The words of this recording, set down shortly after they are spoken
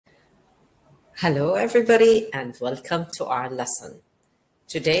Hello, everybody, and welcome to our lesson.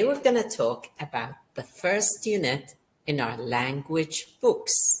 Today, we're going to talk about the first unit in our language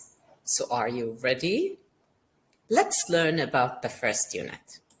books. So, are you ready? Let's learn about the first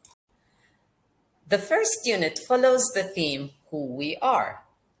unit. The first unit follows the theme, Who We Are,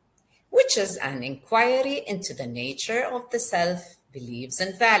 which is an inquiry into the nature of the self, beliefs,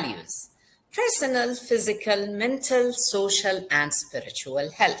 and values, personal, physical, mental, social, and spiritual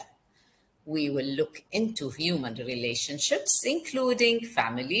health. We will look into human relationships, including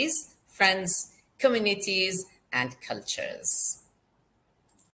families, friends, communities, and cultures.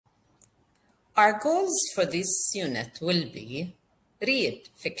 Our goals for this unit will be read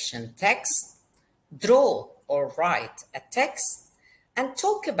fiction text, draw or write a text, and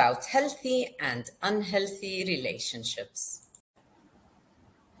talk about healthy and unhealthy relationships.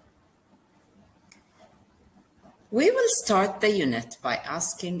 We will start the unit by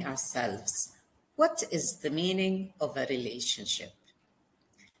asking ourselves, what is the meaning of a relationship?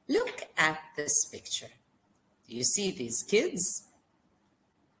 Look at this picture. Do you see these kids?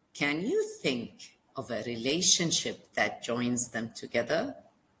 Can you think of a relationship that joins them together?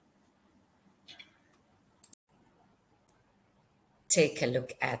 Take a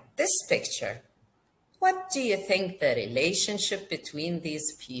look at this picture. What do you think the relationship between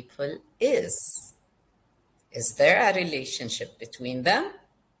these people is? Is there a relationship between them?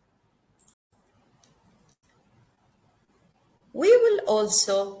 We will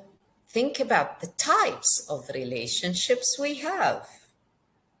also think about the types of relationships we have.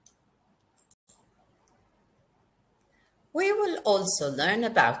 We will also learn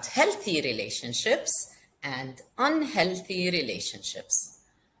about healthy relationships and unhealthy relationships.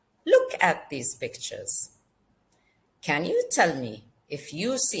 Look at these pictures. Can you tell me if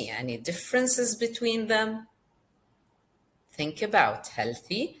you see any differences between them? Think about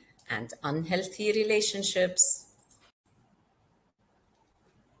healthy and unhealthy relationships.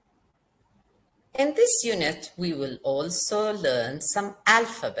 In this unit, we will also learn some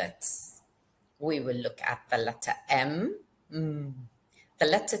alphabets. We will look at the letter M, the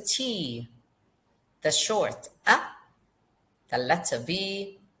letter T, the short A, the letter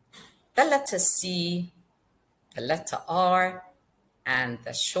B, the letter C, the letter R, and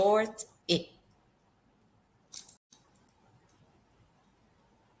the short I.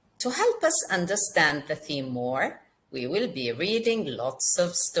 To help us understand the theme more, we will be reading lots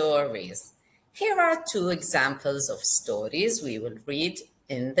of stories. Here are two examples of stories we will read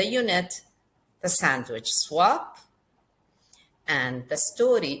in the unit: the sandwich swap and the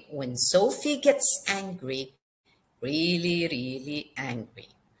story when Sophie gets angry, really angry.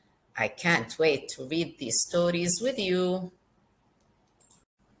 I can't wait to read these stories with you.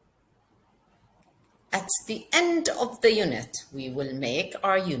 At the end of the unit, we will make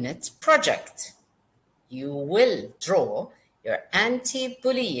our unit project. You will draw your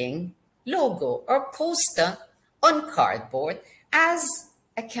anti-bullying logo or poster on cardboard as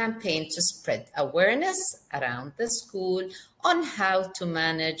a campaign to spread awareness around the school on how to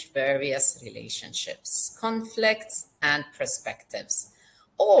manage various relationships, conflicts, and perspectives.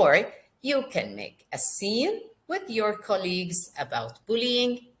 Or you can make a scene with your colleagues about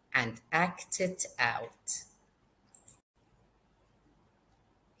bullying and act it out.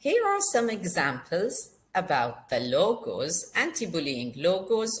 Here are some examples about the logos, anti-bullying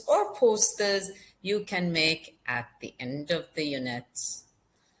logos or posters you can make at the end of the unit.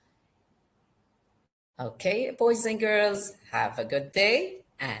 Okay, boys and girls, have a good day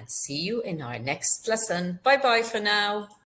and see you in our next lesson. Bye-bye for now.